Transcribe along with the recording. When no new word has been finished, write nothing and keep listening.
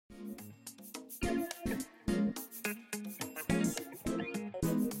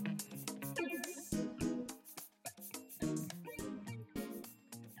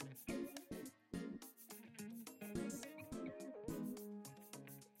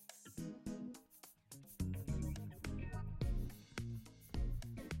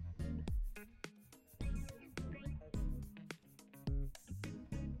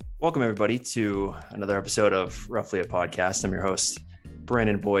Welcome, everybody, to another episode of Roughly a Podcast. I'm your host,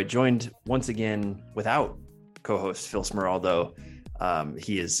 Brandon Boyd, joined once again without co-host Phil Smeraldo.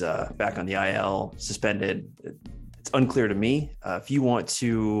 He is back on the IL, suspended. It's unclear to me. If you want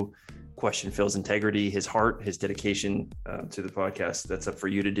to question Phil's integrity, his heart, his dedication to the podcast, that's up for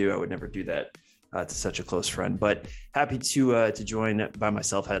you to do. I would never do that to such a close friend, but happy to join by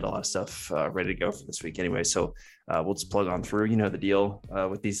myself. I had a lot of stuff ready to go for this week anyway, so we'll just plug on through. You know the deal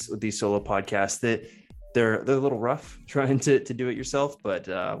with these solo podcasts, that they're a little rough trying to do it yourself, but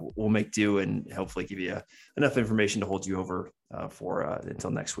we'll make do and hopefully give you enough information to hold you over for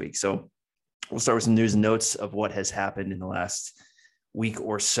until next week. So we'll start with some news and notes of what has happened in the last week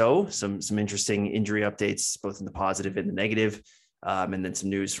or so. Some interesting injury updates, both in the positive and the negative. And then some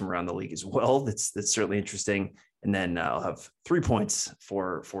news from around the league as well. That's certainly interesting. And then I'll have 3 points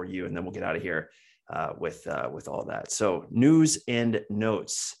for you, and then we'll get out of here with all that. So news and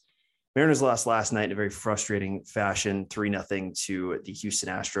notes. Mariners lost last night in a very frustrating fashion, 3-0 to the Houston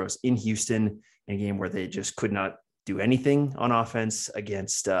Astros in Houston, in a game where they just could not do anything on offense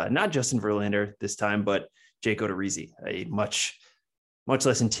against not Justin Verlander this time, but Jake Odorizzi, a much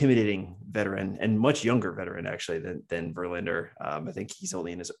less intimidating veteran and much younger veteran actually than Verlander. I think he's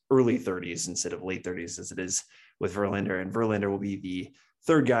only in his early 30s instead of late 30s as it is with Verlander. And Verlander will be the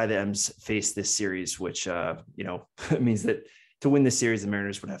third guy the M's face this series, which means that to win this series, the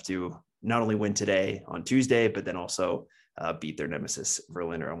Mariners would have to not only win today on Tuesday, but then also beat their nemesis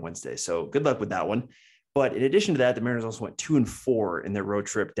Verlander on Wednesday. So good luck with that one. But in addition to that, the Mariners also went 2-4 in their road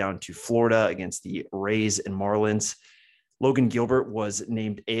trip down to Florida against the Rays and Marlins. Logan Gilbert was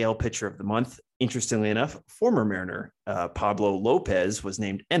named AL Pitcher of the Month. Interestingly enough, former Mariner Pablo Lopez was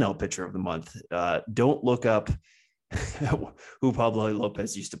named NL Pitcher of the Month. Don't look up who Pablo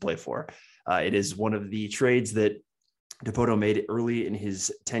Lopez used to play for. It is one of the trades that Dipoto made early in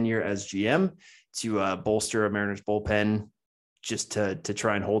his tenure as GM to bolster a Mariners bullpen, just to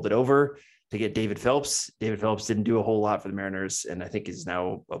try and hold it over, to get David Phelps. David Phelps didn't do a whole lot for the Mariners, and I think is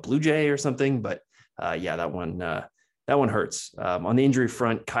now a Blue Jay or something. But that one hurts. On the injury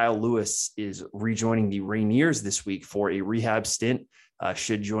front, Kyle Lewis is rejoining the Rainiers this week for a rehab stint.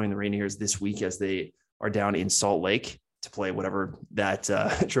 Should join the Rainiers this week as they are down in Salt Lake to play whatever that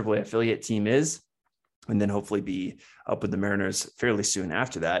AAA affiliate team is, and then hopefully be up with the Mariners fairly soon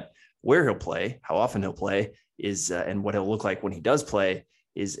after that. Where he'll play, how often he'll play is, and what he'll look like when he does play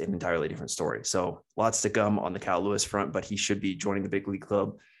is an entirely different story. So lots to come on the Kyle Lewis front, but he should be joining the big league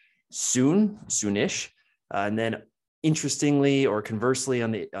club soonish. And then interestingly, or conversely,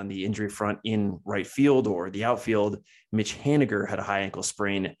 on the injury front in right field or the outfield, Mitch Haniger had a high ankle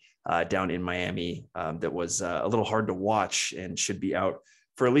sprain down in Miami that was a little hard to watch and should be out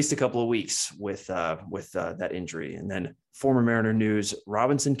for at least a couple of weeks with that injury. And then former Mariner news,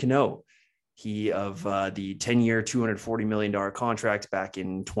 Robinson Cano, he of the 10-year, $240 million contract back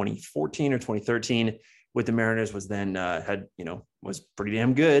in 2014 or 2013 with the Mariners, was then was pretty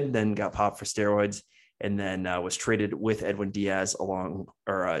damn good, then got popped for steroids, and then was traded with Edwin Diaz over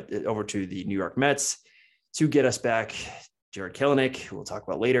to the New York Mets to get us back Jared Kelenic, who we'll talk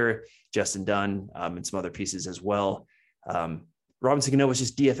about later, Justin Dunn, and some other pieces as well. Robinson Cano was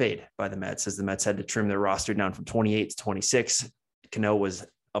just DFA'd by the Mets as the Mets had to trim their roster down from 28 to 26. Cano was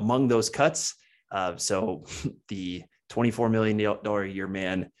among those cuts. So the $24 million a year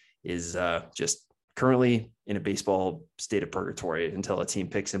man is just currently in a baseball state of purgatory until a team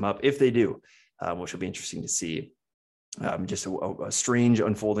picks him up, if they do. Which will be interesting to see. Just a strange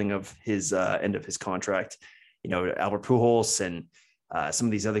unfolding of his end of his contract. Albert Pujols and some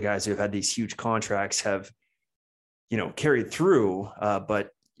of these other guys who have had these huge contracts have, carried through,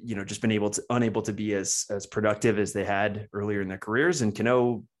 but just been unable to be as productive as they had earlier in their careers. And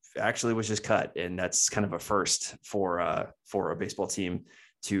Cano actually was just cut, and that's kind of a first for a baseball team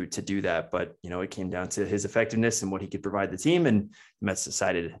to do that. But it came down to his effectiveness and what he could provide the team, and the Mets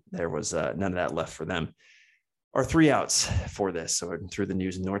decided there was none of that left for them. Our 3 outs for this, so through the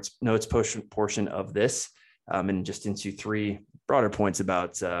news and notes portion of this, and just into 3 broader points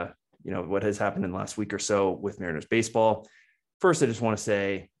about what has happened in the last week or so with Mariners baseball. First, I just want to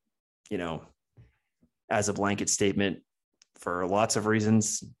say, as a blanket statement, for lots of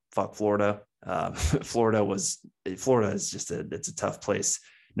reasons, fuck Florida. Florida is just it's a tough place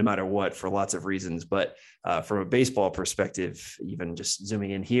no matter what, for lots of reasons. But from a baseball perspective, even just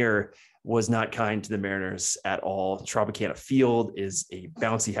zooming in here, was not kind to the Mariners at all. Tropicana Field is a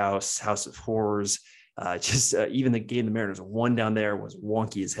bouncy house of horrors. Even the game the Mariners won down there was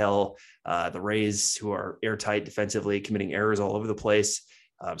wonky as hell. The Rays, who are airtight defensively, committing errors all over the place.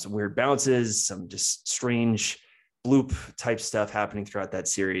 Some weird bounces, some just strange bloop type stuff happening throughout that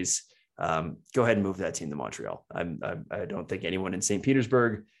series. Go ahead and move that team to Montreal. I don't think anyone in St.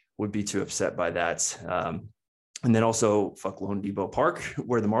 Petersburg would be too upset by that. And then also fuck loanDepot Park,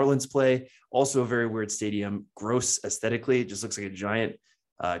 where the Marlins play. Also a very weird stadium, gross aesthetically. It just looks like a giant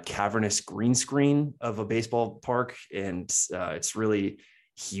cavernous green screen of a baseball park. And it's really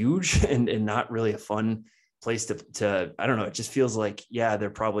huge and not really a fun place to, I don't know. It just feels like, yeah, they're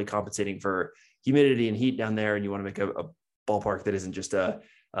probably compensating for humidity and heat down there. And you want to make a ballpark that isn't just a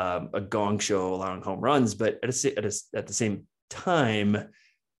gong show allowing home runs, but at the same time,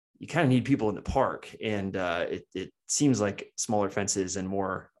 you kind of need people in the park. And it seems like smaller fences and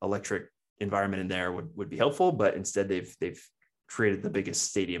more electric environment in there would be helpful, but instead they've created the biggest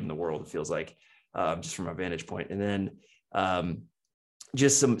stadium in the world, it feels like, just from a vantage point. And then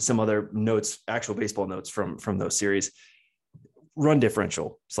just some other notes, actual baseball notes from those series. Run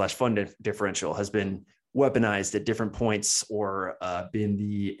differential / fun differential has been weaponized at different points, or been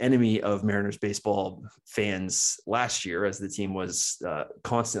the enemy of Mariners baseball fans last year, as the team was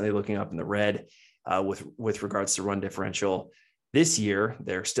constantly looking up in the red with regards to run differential. This year,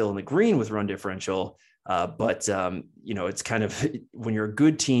 they're still in the green with run differential, but it's kind of, when you're a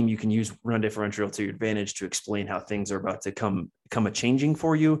good team, you can use run differential to your advantage to explain how things are about to come a changing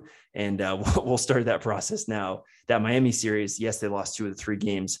for you. And we'll start that process now. That Miami series, yes, they lost 2 of the 3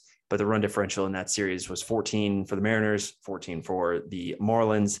 games, but the run differential in that series was 14 for the Mariners, 14 for the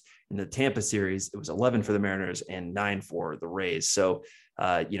Marlins. In the Tampa series, it was 11 for the Mariners and 9 for the Rays. So,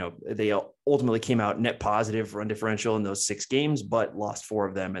 they ultimately came out net positive run differential in those 6 games, but lost 4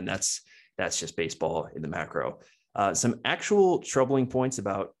 of them. And that's just baseball in the macro. Some actual troubling points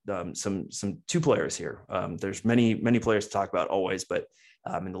about some 2 players here. There's many players to talk about always, but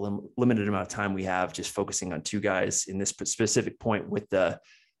in the limited amount of time we have, just focusing on 2 guys in this specific point with the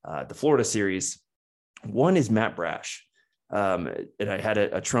Florida series. One is Matt Brash. And I had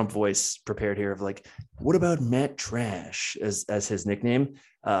a Trump voice prepared here of like, what about Matt Trash as his nickname?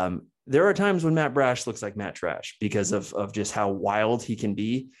 There are times when Matt Brash looks like Matt Trash because of just how wild he can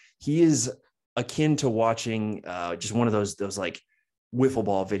be. He is akin to watching just one of those like wiffle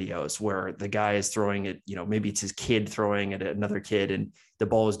ball videos where the guy is throwing it, maybe it's his kid throwing at another kid and the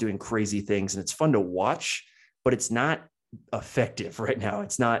ball is doing crazy things, and it's fun to watch, but it's not effective right now.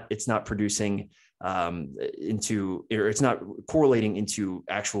 It's not producing it's not correlating into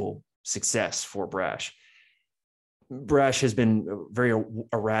actual success for Brash. Brash has been very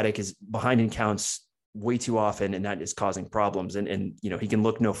erratic, is behind in counts way too often, and that is causing problems. And he can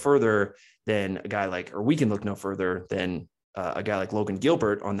look no further than a guy like, or we can look no further than a guy like Logan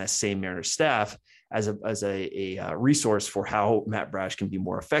Gilbert on that same Mariners staff as a resource for how Matt Brash can be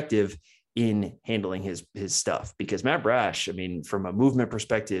more effective in handling his stuff. Because Matt Brash, I mean, from a movement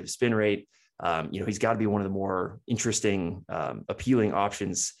perspective, spin rate, he's got to be one of the more interesting, appealing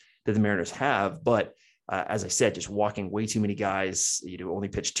options that the Mariners have. But as I said, just walking way too many guys. Only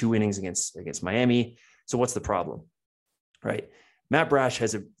pitched 2 innings against Miami. So what's the problem, right? Matt Brash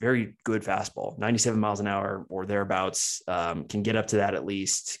has a very good fastball, 97 miles an hour or thereabouts. Can get up to that at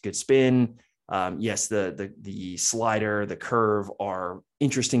least. Good spin. Yes, the slider, the curve are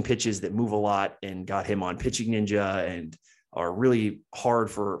interesting pitches that move a lot and got him on Pitching Ninja and are really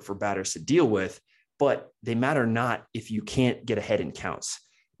hard for batters to deal with, but they matter not if you can't get ahead in counts.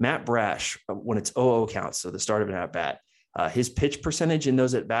 Matt Brash, when it's 0-0 counts, so the start of an at-bat, his pitch percentage in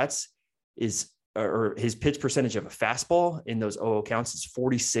those at-bats or his pitch percentage of a fastball in those 0-0 counts is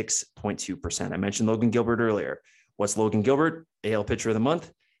 46.2%. I mentioned Logan Gilbert earlier. What's Logan Gilbert? AL pitcher of the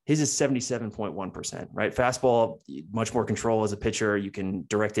month. His is 77.1%, right? Fastball, much more control as a pitcher. You can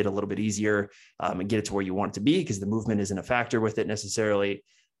direct it a little bit easier and get it to where you want it to be because the movement isn't a factor with it necessarily.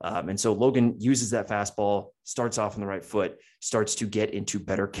 And so Logan uses that fastball, starts off on the right foot, starts to get into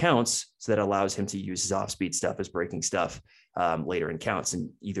better counts. So that allows him to use his off-speed stuff as breaking stuff later in counts and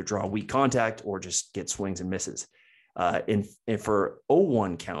either draw weak contact or just get swings and misses. And for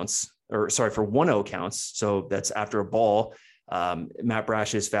 0-1 counts, or sorry, for 1-0 counts, so that's after a ball, Matt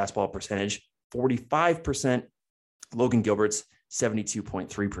Brash's fastball percentage, 45%, Logan Gilbert's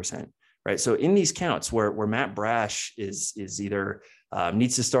 72.3%, right? So in these counts where Matt Brash is either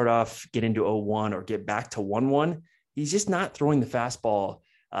needs to start off, get into 0-1 or get back to 1-1, he's just not throwing the fastball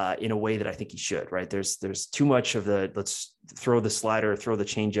in a way that I think he should, right? There's too much of let's throw the slider, throw the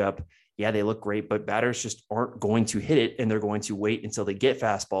changeup. Yeah, they look great, but batters just aren't going to hit it, and they're going to wait until they get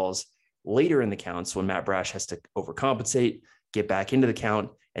fastballs later in the counts when Matt Brash has to overcompensate, get back into the count,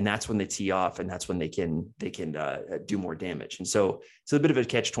 and that's when they tee off, and that's when they can do more damage. And so it's a bit of a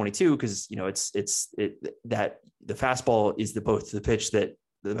catch-22 because it's that the fastball is both the pitch that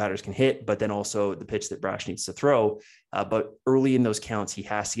the batters can hit, but then also the pitch that Brash needs to throw. But early in those counts, he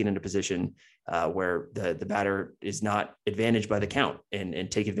has to get into position where the batter is not advantaged by the count and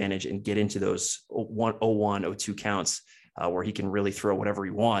take advantage and get into those 1-0-1, 0-2 counts where he can really throw whatever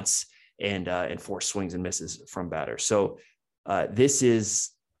he wants and force swings and misses from batters. So this is,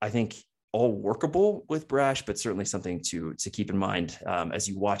 I think, all workable with Brash, but certainly something to keep in mind as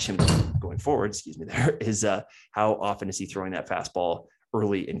you watch him going forward. Excuse me, there is how often is he throwing that fastball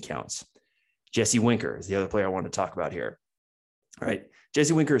early in counts. Jesse Winker is the other player I want to talk about here. All right.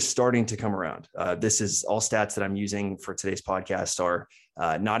 Jesse Winker is starting to come around. This is all stats that I'm using for today's podcast are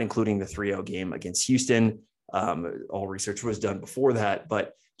not including the 3-0 game against Houston. All research was done before that,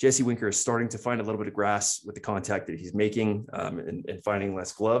 but Jesse Winker is starting to find a little bit of grass with the contact that he's making and finding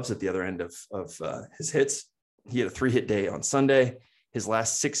less gloves at the other end of his hits. He had a 3-hit day on Sunday. His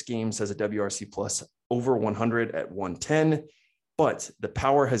last 6 games has a WRC plus over 100 at 110, but the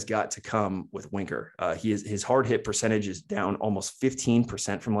power has got to come with Winker. His hard hit percentage is down almost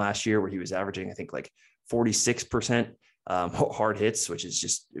 15% from last year, where he was averaging, I think, like 46% hard hits, which is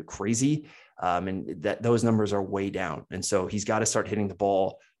just crazy. And that those numbers are way down. And so he's got to start hitting the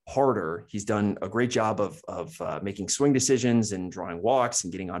ball harder. He's done a great job of making swing decisions and drawing walks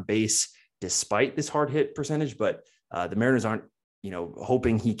and getting on base despite this hard hit percentage. But the Mariners aren't,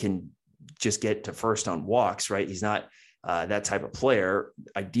 hoping he can just get to first on walks, right? He's not that type of player.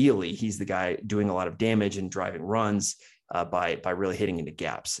 Ideally, he's the guy doing a lot of damage and driving runs by really hitting into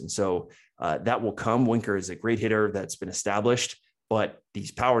gaps. And so that will come. Winker is a great hitter that's been established, but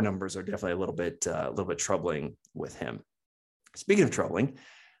these power numbers are definitely a little bit troubling with him. Speaking of troubling,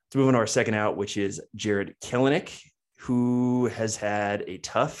 let's move on to our second out, which is Jarred Kelenic, who has had a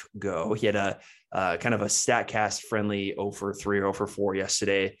tough go. He had a kind of a StatCast friendly 0 for 3 or 0 for 4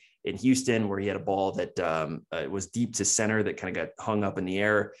 yesterday in Houston, where he had a ball that was deep to center that kind of got hung up in the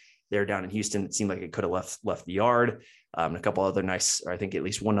air there down in Houston. It seemed like it could have left the yard. And a couple other nice, or I think at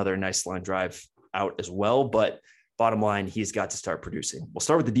least one other nice line drive out as well. But bottom line, he's got to start producing. We'll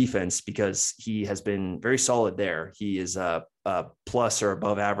start with the defense because he has been very solid there. He is a plus or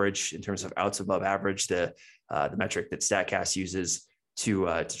above average in terms of outs above average, the metric that StatCast uses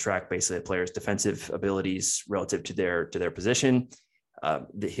to track basically a player's defensive abilities relative to their position.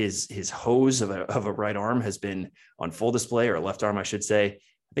 His hose of a right arm has been on full display, or left arm, I should say.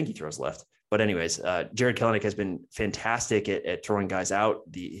 I think he throws left. But anyways, Jarred Kelenic has been fantastic at throwing guys out.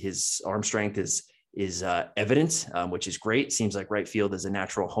 His arm strength is evident, which is great. Seems like right field is a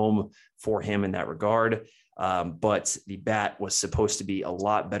natural home for him in that regard. But the bat was supposed to be a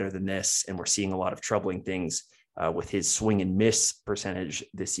lot better than this, and we're seeing a lot of troubling things with his swing and miss percentage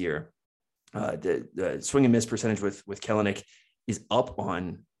this year. The swing and miss percentage with Kelenic is up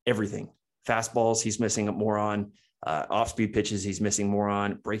on everything. Fastballs, he's missing more on. Off-speed pitches, he's missing more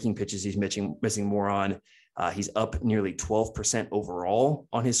on. Breaking pitches, he's missing more on. He's up nearly 12% overall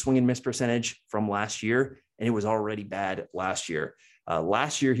on his swing and miss percentage from last year, and it was already bad last year.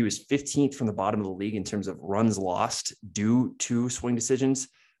 Last year, he was 15th from the bottom of the league in terms of runs lost due to swing decisions.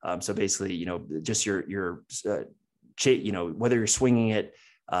 So basically, just your whether you're swinging it,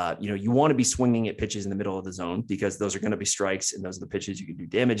 you want to be swinging at pitches in the middle of the zone because those are going to be strikes and those are the pitches you can do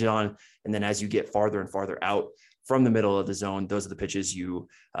damage on. And then as you get farther and farther out from the middle of the zone, those are the pitches you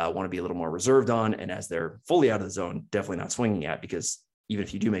want to be a little more reserved on. And as they're fully out of the zone, definitely not swinging at, because even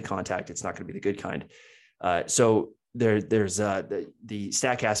if you do make contact, it's not going to be the good kind. So there's the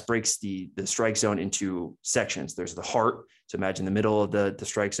StatCast breaks the strike zone into sections. There's the heart. So imagine the middle of the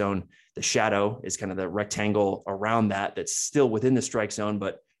strike zone. The shadow is kind of the rectangle around that's still within the strike zone,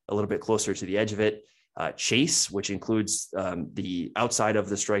 but a little bit closer to the edge of it. Chase, which includes the outside of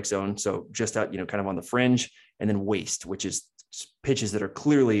the strike zone. So just out, kind of on the fringe, and then waste, which is pitches that are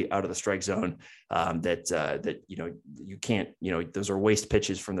clearly out of the strike zone that you can't, those are waste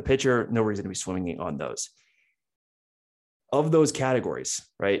pitches from the pitcher. No reason to be swinging on those. Of those categories,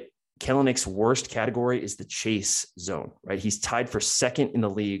 right? Kelenic's worst category is the chase zone, right? He's tied for second in the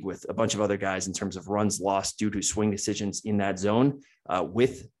league with a bunch of other guys in terms of runs lost due to swing decisions in that zone,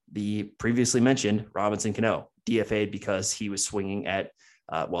 with the previously mentioned Robinson Cano, DFA'd because he was swinging at,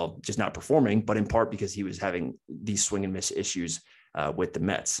 just not performing, but in part because he was having these swing and miss issues with the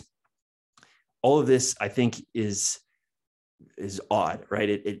Mets. All of this, I think, is odd,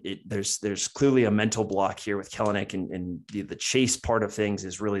 right? There's clearly a mental block here with Kelenic, and the chase part of things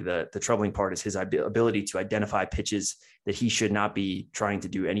is really the troubling part, is his ability to identify pitches that he should not be trying to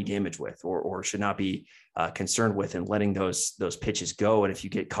do any damage with, or should not be concerned with, and letting those pitches go. And if you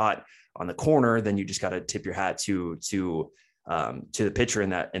get caught on the corner, then you just got to tip your hat to the pitcher in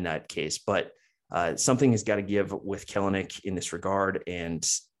that case. But Something has got to give with Kelenic in this regard. And,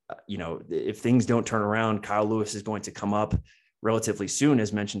 if things don't turn around, Kyle Lewis is going to come up relatively soon,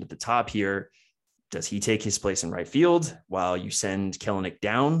 as mentioned at the top here. Does he take his place in right field while you send Kelenic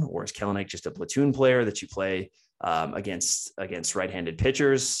down, or is Kelenic just a platoon player that you play against right-handed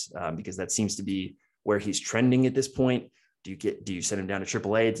pitchers? Because that seems to be where he's trending at this point. Do you send him down to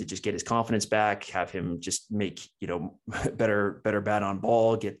AAA to just get his confidence back, have him just make, better bat on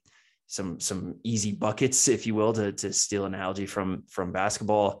ball, get some easy buckets, if you will, to steal an analogy from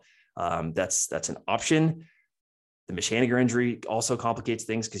basketball? That's an option. The Mechaniger injury also complicates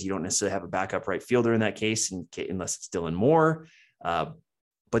things because you don't necessarily have a backup right fielder in that case, unless it's Dylan Moore.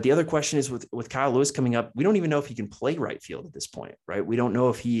 But the other question is with Kyle Lewis coming up, we don't even know if he can play right field at this point, right? We don't know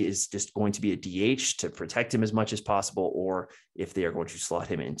if he is just going to be a DH to protect him as much as possible, or if they are going to slot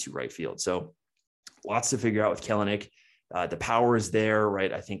him into right field. So lots to figure out with Kelenic. The power is there,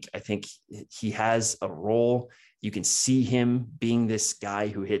 right? I think he has a role. You can see him being this guy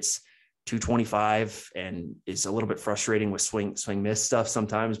who hits 225 and is a little bit frustrating with swing miss stuff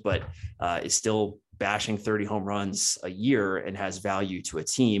sometimes, but is still bashing 30 home runs a year and has value to a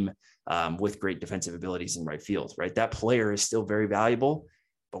team with great defensive abilities in right field, right? That player is still very valuable,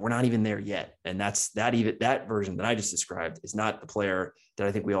 but we're not even there yet. And that version that I just described is not the player that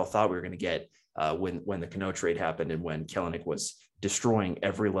I think we all thought we were going to get when the Cano trade happened and when Kelenic was destroying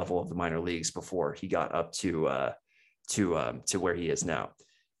every level of the minor leagues before he got up to where he is now.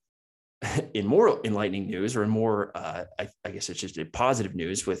 In more enlightening news, or in more, I guess it's just a positive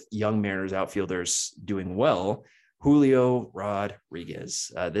news with young Mariners outfielders doing well, Julio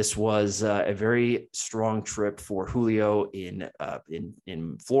Rodriguez. This was a very strong trip for Julio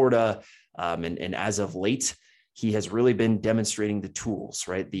in Florida, and as of late, he has really been demonstrating the tools,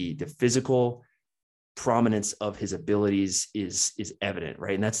 right? The physical prominence of his abilities is evident,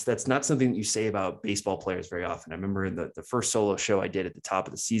 right? And that's not something that you say about baseball players very often. I remember in the first solo show I did at the top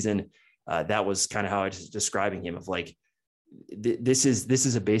of the season, that was kind of how I was describing him, of like, this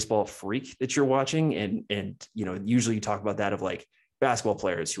is a baseball freak that you're watching. And, usually you talk about that of like basketball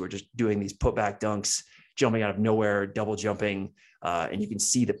players who are just doing these putback dunks, jumping out of nowhere, double jumping. And you can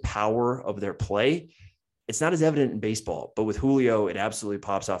see the power of their play. It's not as evident in baseball, but with Julio, it absolutely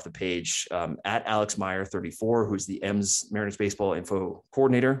pops off the page. At Alex Meyer 34, who's the M's Mariners baseball info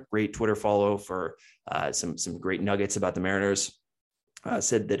coordinator, great Twitter follow for some great nuggets about the Mariners.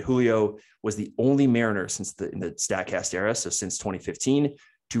 Said that Julio was the only Mariner in the StatCast era, so since 2015,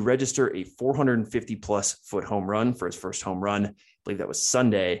 to register a 450 plus foot home run for his first home run. I believe that was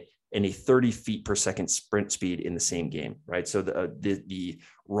Sunday, and a 30 feet per second sprint speed in the same game, right? So the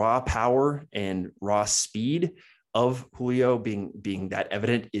raw power and raw speed of Julio being that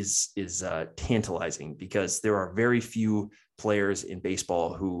evident is tantalizing, because there are very few players in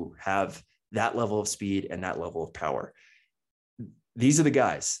baseball who have that level of speed and that level of power. These are the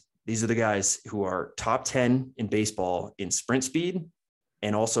guys who are top 10 in baseball in sprint speed,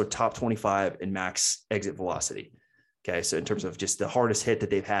 and also top 25 in max exit velocity. Okay. So in terms of just the hardest hit that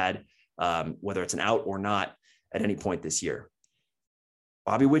they've had, whether it's an out or not at any point this year.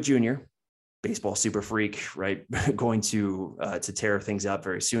 Bobby Witt Jr., baseball super freak, right? Going to tear things up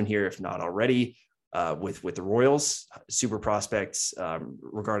very soon here, if not already, with the Royals. Super prospects,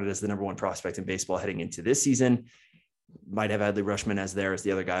 regarded as the number one prospect in baseball heading into this season. Might have Adley Rutschman as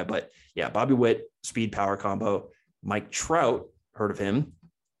the other guy, but yeah, Bobby Witt, speed power combo. Mike Trout, heard of him?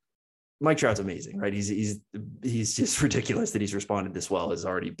 Mike Trout's amazing, right? He's just ridiculous that he's responded this well. Is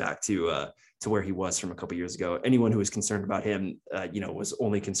already back to where he was from a couple years ago. Anyone who was concerned about him, was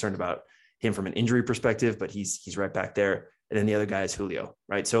only concerned about him from an injury perspective, but he's right back there. And then the other guy is Julio,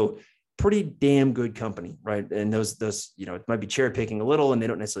 right? So pretty damn good company, right? And those it might be cherry picking a little, and they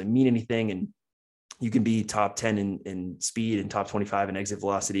don't necessarily mean anything. And you can be top 10 in speed and top 25 in exit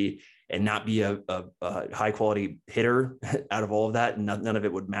velocity and not be a high quality hitter out of all of that. And none of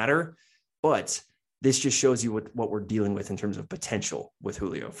it would matter. But this just shows you what we're dealing with in terms of potential with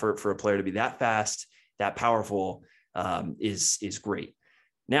Julio. For a player to be that fast, that powerful, is great.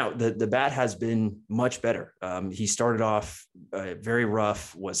 Now, the bat has been much better. He started off very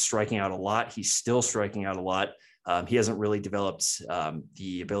rough, was striking out a lot. He's still striking out a lot. He hasn't really developed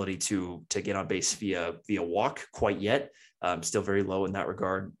the ability to get on base via walk quite yet. Still very low in that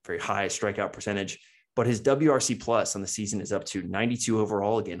regard, very high strikeout percentage. But his WRC plus on the season is up to 92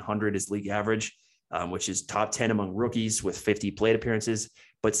 overall. Again, 100 is league average, which is top 10 among rookies with 50 plate appearances.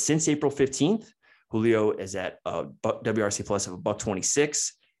 But since April 15th, Julio is at a WRC plus of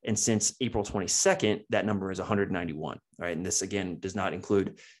 $126. And since April 22nd, that number is 191. All right. And this, again, does not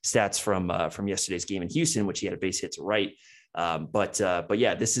include stats from yesterday's game in Houston, which he had a base hit to right. But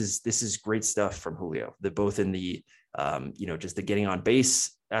yeah, this is great stuff from Julio. They're both in the just the getting on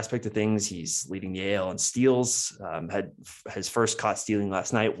base aspect of things. He's leading the AL in steals. Had his first caught stealing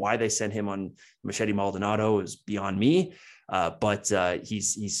last night. Why they sent him on Machete Maldonado is beyond me. But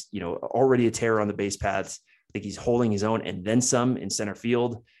he's already a terror on the base paths. I think he's holding his own and then some in center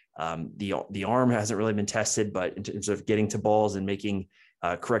field. The arm hasn't really been tested, but in terms of getting to balls and making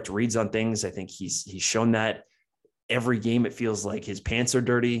correct reads on things, I think he's shown that. Every game, it feels like his pants are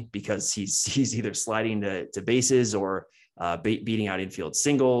dirty because he's either sliding to bases or beating out infield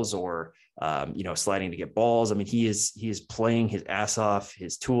singles or sliding to get balls. I mean, he is playing his ass off.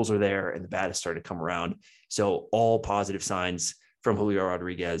 His tools are there, and the bat has started to come around. So all positive signs from Julio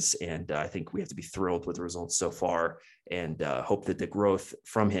Rodriguez, and I think we have to be thrilled with the results so far, and hope that the growth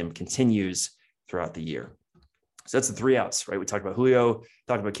from him continues throughout the year. So that's the 3 outs, right? We talked about Julio,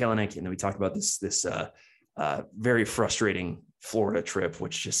 talked about Kelenic, and then we talked about this very frustrating Florida trip,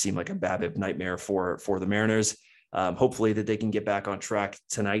 which just seemed like a BABIP nightmare for the Mariners. Hopefully that they can get back on track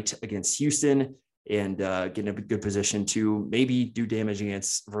tonight against Houston and get in a good position to maybe do damage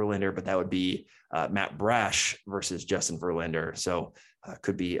against Verlander, but that would be Matt Brash versus Justin Verlander. So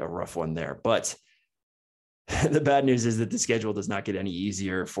could be a rough one there. But the bad news is that the schedule does not get any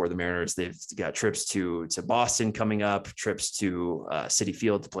easier for the Mariners. They've got trips to Boston coming up, trips to Citi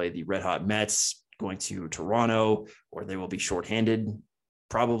Field to play the Red Hot Mets, going to Toronto, or they will be shorthanded,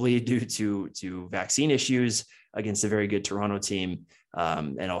 probably due to vaccine issues against a very good Toronto team,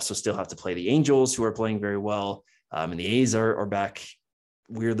 and also still have to play the Angels, who are playing very well, and the A's are back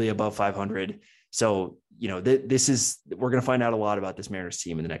weirdly above 500. So we're going to find out a lot about this Mariners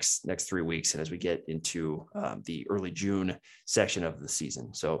team in the next 3 weeks, and as we get into the early June section of the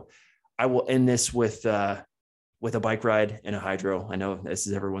season. So I will end this with a bike ride and a hydro. I know this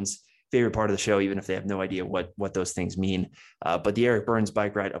is everyone's favorite part of the show, even if they have no idea what those things mean. But the Eric Burns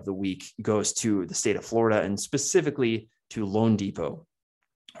bike ride of the week goes to the state of Florida, and specifically to Lone Depot.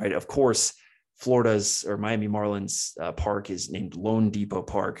 Right? Of course, Florida's or Miami Marlins park is named Lone Depot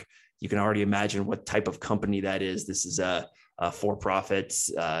Park. You can already imagine what type of company that is. This is a for-profit,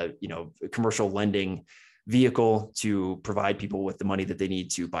 commercial lending vehicle to provide people with the money that they need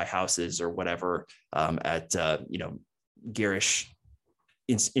to buy houses or whatever at garish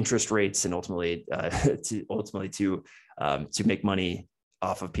interest rates, and ultimately to make money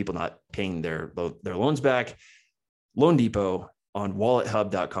off of people not paying their loans back. Lone Depot on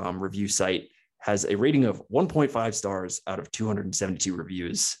wallethub.com review site has a rating of 1.5 stars out of 272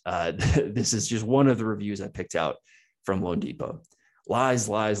 reviews. This is just one of the reviews I picked out from Lone Depot. Lies,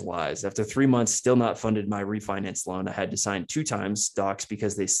 lies, lies. After 3 months, still not funded my refinance loan. I had to sign 2 times docs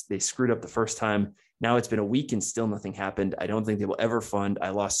because they screwed up the first time. Now it's been a week and still nothing happened. I don't think they will ever fund. I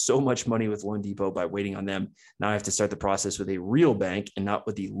lost so much money with Lone Depot by waiting on them. Now I have to start the process with a real bank and not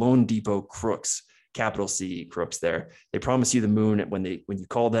with the Lone Depot crooks, capital C crooks there. They promise you the moon when you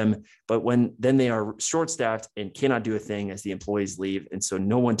call them, but then they are short-staffed and cannot do a thing as the employees leave. And so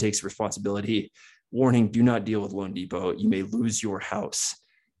no one takes responsibility. Warning, do not deal with Lone Depot. You may lose your house.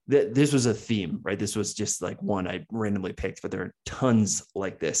 This was a theme, right? This was just like one I randomly picked, but there are tons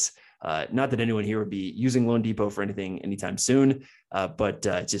like this. Not that anyone here would be using Lone Depot for anything anytime soon, but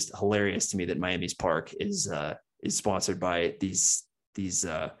it's just hilarious to me that Miami's park is sponsored by these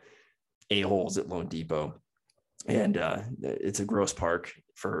a-holes at Lone Depot. And it's a gross park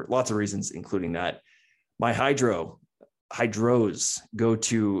for lots of reasons, including that. My hydros go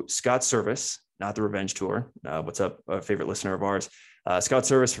to Scott Service, not the Revenge Tour. What's up, a favorite listener of ours? Scott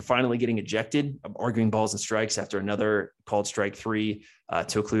Service for finally getting ejected, arguing balls and strikes after another called strike 3.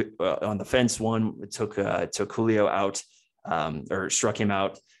 Took on the fence one, took Julio out, or struck him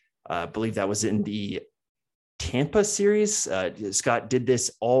out. I believe that was in the Tampa series. Scott did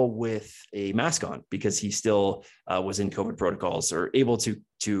this all with a mask on because he still was in COVID protocols, or able to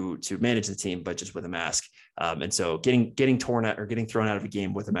manage the team, but just with a mask. And so getting thrown out of a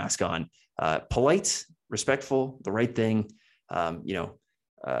game with a mask on, polite, respectful, the right thing.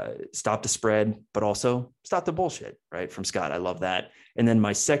 Stop the spread, but also stop the bullshit, right? From Scott. I love that. And then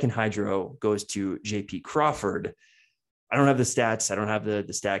my second hydro goes to JP Crawford. I don't have the stats. I don't have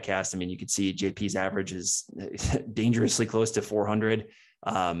the stat cast. I mean, you can see JP's average is dangerously close to 400.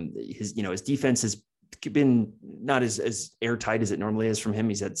 His defense has been not as airtight as it normally is from him.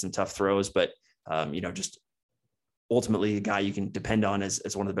 He's had some tough throws, but just ultimately a guy you can depend on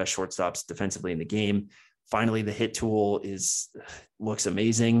as one of the best shortstops defensively in the game. Finally, the hit tool looks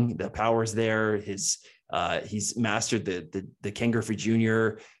amazing. The power's there. He's mastered the Ken Griffey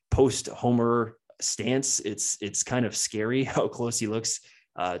Jr. post homer stance. It's kind of scary how close he looks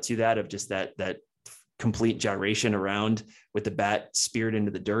to that, of just that complete gyration around with the bat speared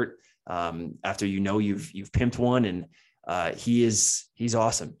into the dirt after you've pimped one, and he's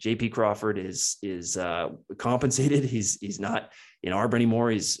awesome. JP Crawford is compensated. He's not in Arbor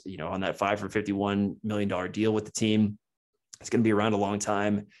anymore. He's on that $5 for $51 million deal with the team. It's going to be around a long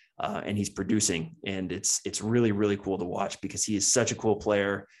time, and he's producing, and it's really, really cool to watch because he is such a cool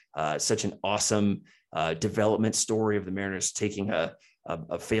player, such an awesome development story of the Mariners taking a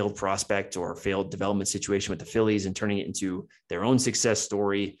failed prospect or failed development situation with the Phillies and turning it into their own success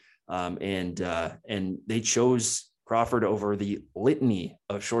story. And they chose Crawford over the litany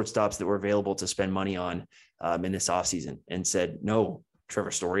of shortstops that were available to spend money on in this offseason, and said, no,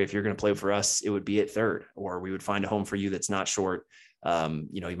 Trevor Story, if you're going to play for us, it would be at third, or we would find a home for you that's not short.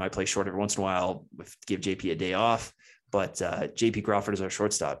 You might play short every once in a while, give JP a day off, but JP Crawford is our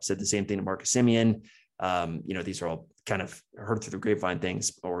shortstop. Said the same thing to Marcus Semien. These are all kind of heard through the grapevine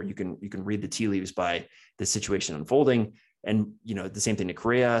things, or you can read the tea leaves by the situation unfolding. And, the same thing to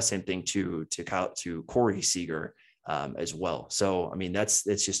Correa, same thing to Corey Seager as well. So, I mean, it's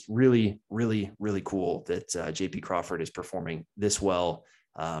just really, really, really cool that JP Crawford is performing this well.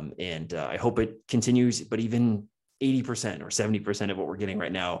 And I hope it continues, but even 80% or 70% of what we're getting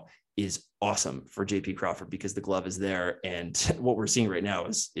right now is awesome for JP Crawford, because the glove is there, and what we're seeing right now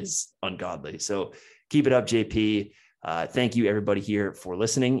is ungodly. So keep it up, JP. Thank you everybody here for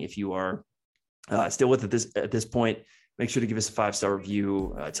listening. If you are still with it at this point, make sure to give us a 5-star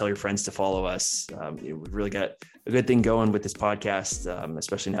review. Tell your friends to follow us. We've really got a good thing going with this podcast,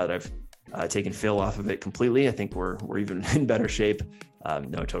 especially now that I've taken Phil off of it completely. I think we're even in better shape.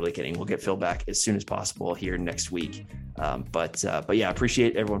 No, totally kidding. We'll get Phil back as soon as possible here next week. But yeah,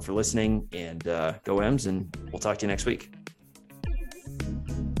 appreciate everyone for listening, and go M's, and we'll talk to you next week.